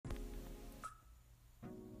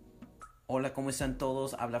Hola, ¿cómo están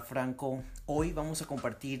todos? Habla Franco. Hoy vamos a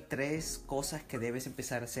compartir 3 cosas que debes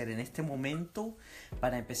empezar a hacer en este momento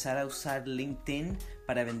para empezar a usar LinkedIn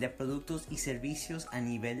para vender productos y servicios a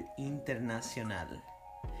nivel internacional.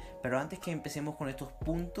 Pero antes que empecemos con estos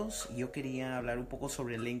puntos, yo quería hablar un poco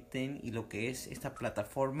sobre LinkedIn y lo que es esta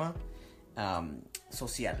plataforma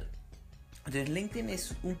social. Entonces, LinkedIn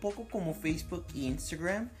es un poco como Facebook e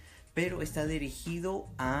Instagram, pero está dirigido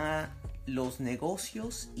a los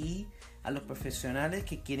negocios y a los profesionales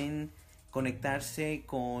que quieren conectarse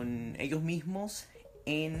con ellos mismos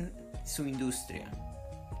en su industria.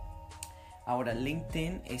 Ahora,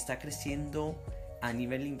 LinkedIn está creciendo a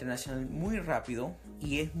nivel internacional muy rápido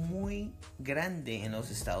y es muy grande en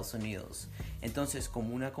los Estados Unidos. Entonces,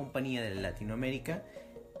 como una compañía de Latinoamérica,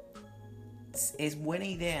 es buena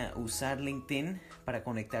idea usar LinkedIn para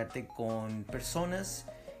conectarte con personas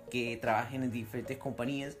que trabajen en diferentes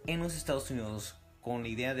compañías en los Estados Unidos, con la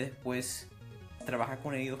idea de después trabajar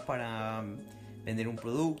con ellos para vender un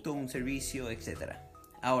producto, un servicio, etc.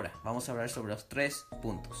 Ahora vamos a hablar sobre los 3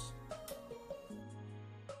 puntos.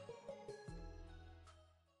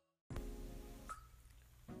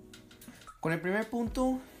 Con el primer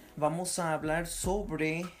punto vamos a hablar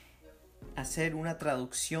sobre hacer una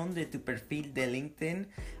traducción de tu perfil de LinkedIn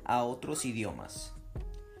a otros idiomas.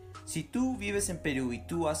 Si tú vives en Perú y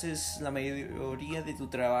tú haces la mayoría de tu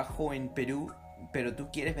trabajo en Perú, pero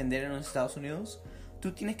tú quieres vender en los Estados Unidos,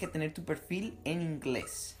 tú tienes que tener tu perfil en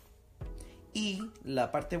inglés. Y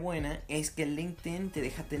la parte buena es que LinkedIn te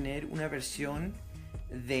deja tener una versión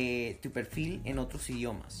de tu perfil en otros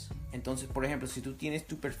idiomas. Entonces, por ejemplo, si tú tienes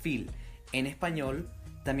tu perfil en español,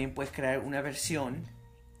 también puedes crear una versión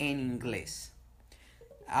en inglés.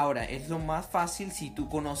 Ahora, es lo más fácil si tú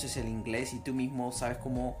conoces el inglés y tú mismo sabes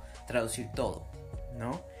cómo traducir todo,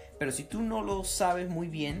 ¿no? Pero si tú no lo sabes muy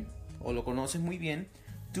bien o lo conoces muy bien,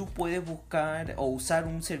 tú puedes buscar o usar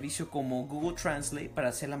un servicio como Google Translate para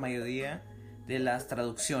hacer la mayoría de las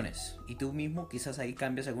traducciones. Y tú mismo quizás ahí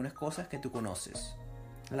cambias algunas cosas que tú conoces.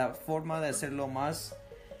 La forma de hacerlo más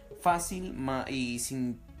fácil y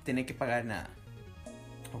sin tener que pagar nada.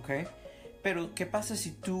 ¿Ok? Pero, ¿qué pasa si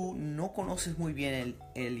tú no conoces muy bien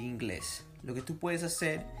el inglés? Lo que tú puedes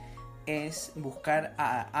hacer es buscar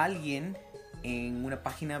a alguien en una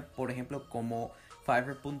página, por ejemplo, como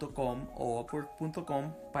Fiverr.com o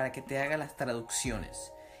Upwork.com para que te haga las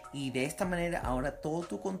traducciones. Y de esta manera, ahora todo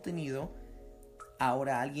tu contenido,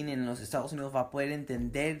 ahora alguien en los Estados Unidos va a poder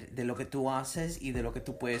entender de lo que tú haces y de lo que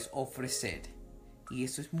tú puedes ofrecer. Y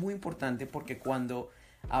eso es muy importante porque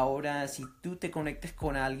ahora si tú te conectas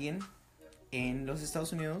con alguien en los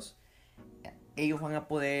Estados Unidos, ellos van a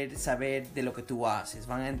poder saber de lo que tú haces,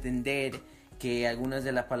 van a entender que algunas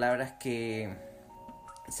de las palabras que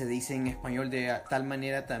se dicen en español de tal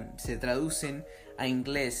manera se traducen a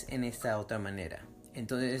inglés en esta otra manera.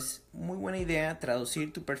 Entonces, muy buena idea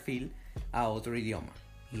traducir tu perfil a otro idioma.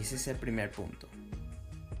 Y ese es el primer punto.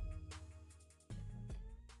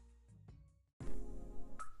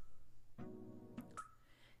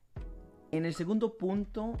 En el segundo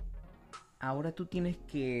punto, ahora tú tienes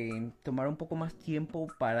que tomar un poco más tiempo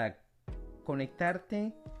para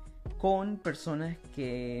conectarte con personas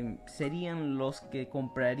que serían los que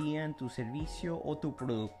comprarían tu servicio o tu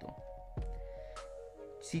producto.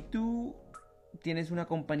 Si tú tienes una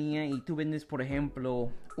compañía y tú vendes, por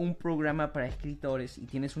ejemplo, un programa para escritores y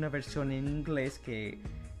tienes una versión en inglés, que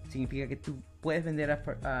significa que tú puedes vender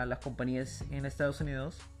a las compañías en Estados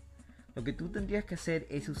Unidos, lo que tú tendrías que hacer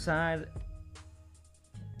es usar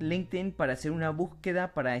LinkedIn para hacer una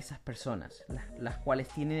búsqueda para esas personas, las cuales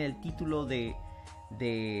tienen el título de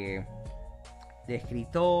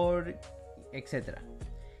escritor, etc.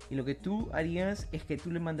 Y lo que tú harías es que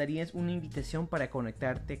tú le mandarías una invitación para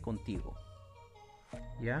conectarte contigo,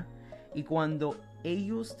 ¿ya? Y cuando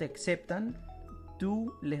ellos te aceptan,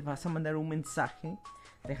 tú les vas a mandar un mensaje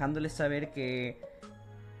dejándoles saber que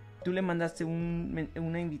tú le mandaste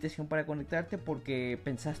una invitación para conectarte porque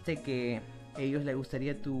pensaste que a ellos les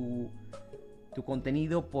gustaría tu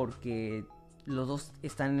contenido porque los dos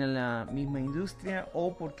están en la misma industria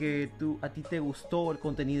o porque a ti te gustó el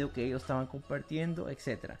contenido que ellos estaban compartiendo,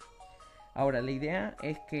 etc. Ahora, la idea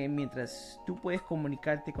es que mientras tú puedes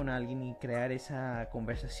comunicarte con alguien y crear esa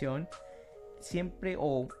conversación, siempre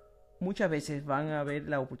o muchas veces van a haber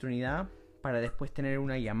la oportunidad para después tener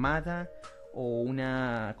una llamada o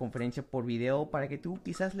una conferencia por video para que tú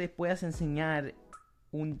quizás les puedas enseñar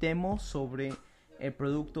un demo sobre el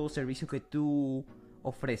producto o servicio que tú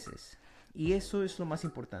ofreces. Y eso es lo más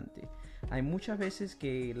importante. Hay muchas veces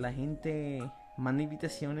que la gente manda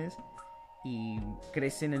invitaciones y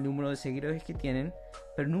crecen el número de seguidores que tienen,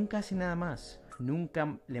 pero nunca hacen nada más.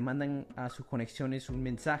 nunca le mandan a sus conexiones un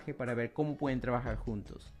mensaje para ver cómo pueden trabajar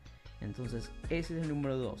juntos. Entonces ese es el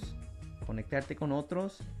número 2, conectarte con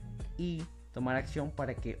otros y tomar acción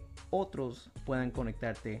para que otros puedan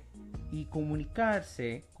conectarte y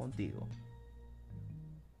comunicarse contigo.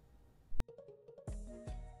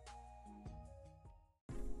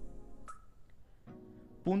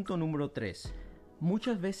 Punto número 3.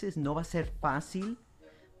 Muchas veces no va a ser fácil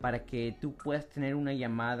para que tú puedas tener una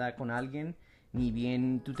llamada con alguien, ni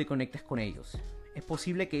bien tú te conectas con ellos. Es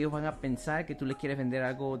posible que ellos van a pensar que tú les quieres vender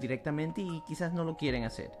algo directamente y quizás no lo quieren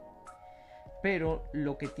hacer. Pero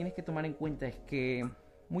lo que tienes que tomar en cuenta es que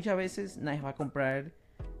muchas veces nadie va a comprar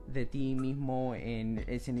de ti mismo en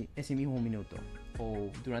ese mismo minuto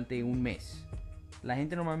o durante un mes. La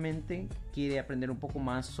gente normalmente quiere aprender un poco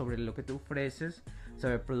más sobre lo que tú ofreces,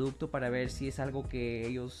 sobre el producto, para ver si es algo que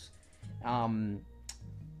ellos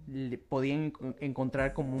podían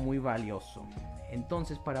encontrar como muy valioso.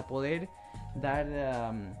 Entonces, para poder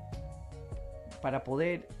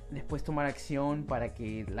después tomar acción, para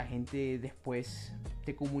que la gente después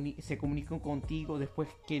se comunique contigo después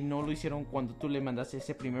que no lo hicieron cuando tú le mandaste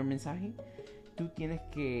ese primer mensaje, tú tienes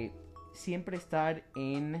que siempre estar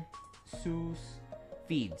en sus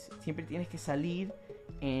feeds, siempre tienes que salir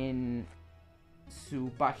en su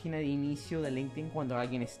página de inicio de LinkedIn cuando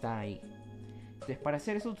alguien está ahí. Entonces, para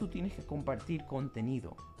hacer eso tú tienes que compartir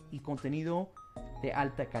contenido, y contenido de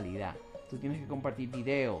alta calidad. Tú tienes que compartir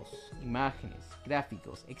videos, imágenes,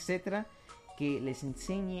 gráficos, etcétera, que les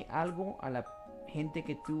enseñe algo a la gente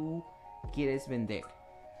que tú quieres vender.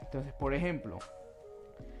 Entonces, por ejemplo,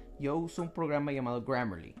 yo uso un programa llamado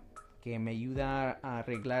Grammarly que me ayuda a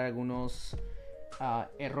arreglar algunos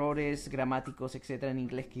errores gramáticos, etcétera, en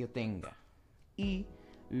inglés que yo tenga. Y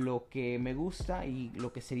lo que me gusta y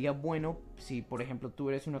lo que sería bueno, si por ejemplo tú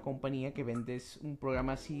eres una compañía que vendes un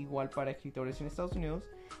programa así igual para escritores en Estados Unidos,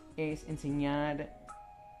 es enseñar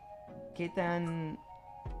qué tan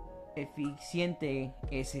eficiente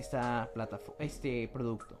es este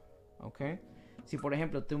producto, ¿ok? Si por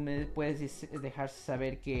ejemplo tú me puedes dejar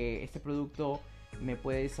saber que este producto me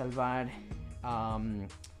puede salvar,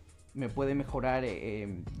 me puede mejorar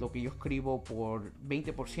lo que yo escribo por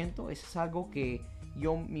 20%, eso es algo que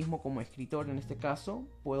yo mismo como escritor en este caso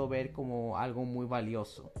puedo ver como algo muy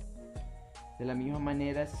valioso. De la misma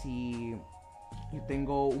manera, si yo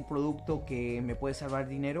tengo un producto que me puede salvar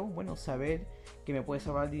dinero, bueno, saber que me puede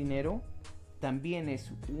salvar dinero también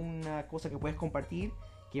es una cosa que puedes compartir,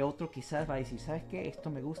 que otro quizás va a decir, ¿sabes qué? Esto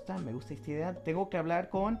me gusta esta idea, tengo que hablar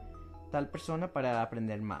con tal persona para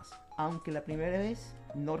aprender más. Aunque la primera vez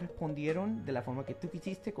no respondieron de la forma que tú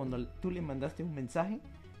quisiste cuando tú le mandaste un mensaje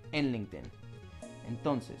en LinkedIn.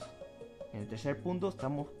 Entonces, en el tercer punto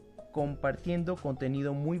estamos compartiendo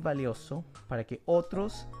contenido muy valioso para que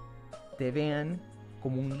otros te vean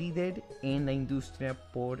como un líder en la industria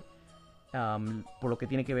por lo que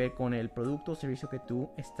tiene que ver con el producto o servicio que tú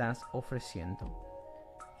estás ofreciendo.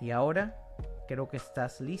 Y ahora creo que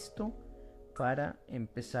estás listo para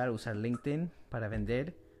empezar a usar LinkedIn para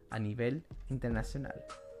vender a nivel internacional.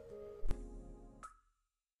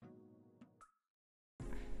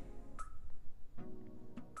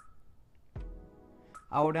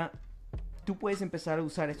 Ahora, tú puedes empezar a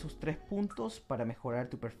usar estos 3 puntos para mejorar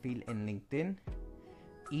tu perfil en LinkedIn,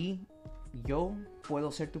 y yo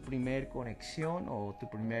puedo ser tu primer conexión o tu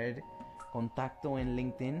primer contacto en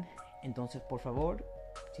LinkedIn. Entonces, por favor,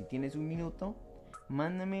 si tienes un minuto,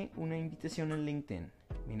 mándame una invitación en LinkedIn.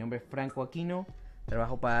 Mi nombre es Franco Aquino,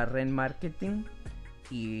 trabajo para Ren Marketing,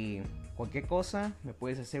 y cualquier cosa me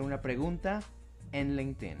puedes hacer una pregunta en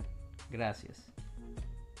LinkedIn. Gracias.